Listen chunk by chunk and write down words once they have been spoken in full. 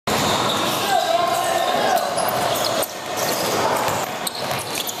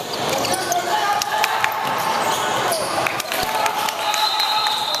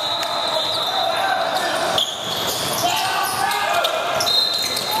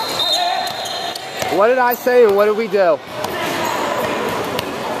What did I say and what did we do?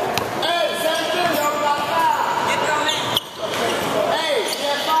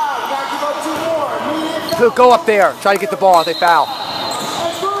 Go up there. Try to get the ball if they foul.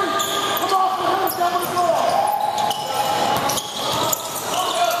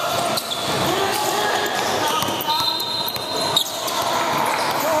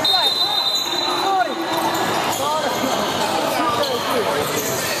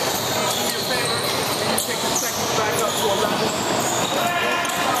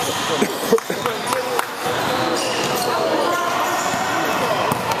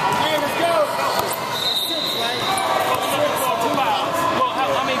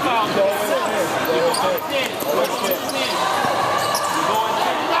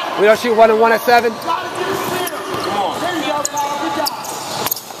 We don't shoot 1 and 1 at 7. Good.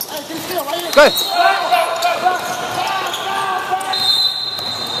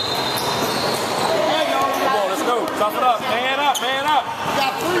 Let's go. Tough it up. Man up. Man up.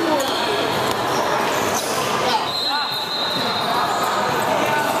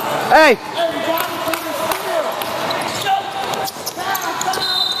 Hey.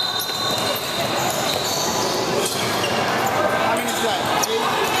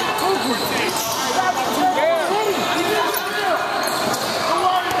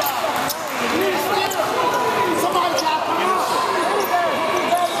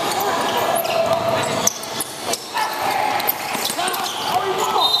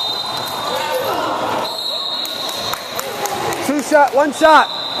 One shot.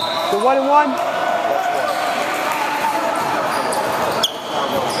 The 1 and 1.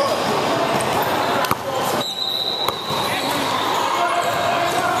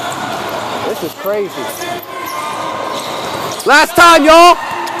 This is crazy. Last time, y'all.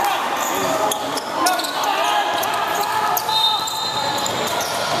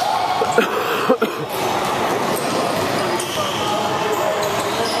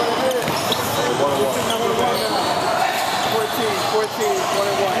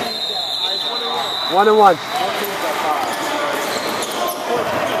 One and 1.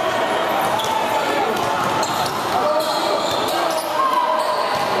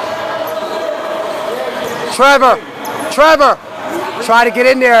 Trevor, try to get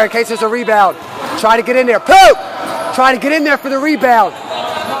in there in case there's a rebound. Try to get in there. Poop! Try to get in there for the rebound.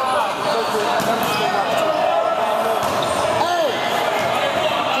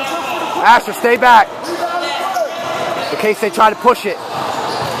 Asher, stay back in case they try to push it.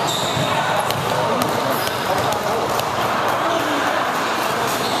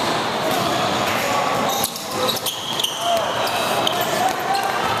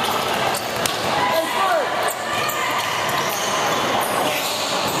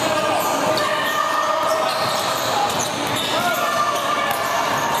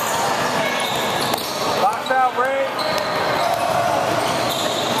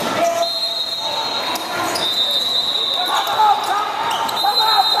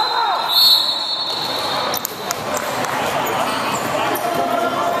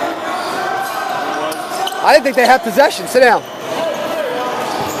 I didn't think they had possession. Sit down. I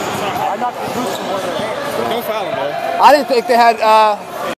knocked the boots from one of their hands. Don't foul him, man. I didn't think they had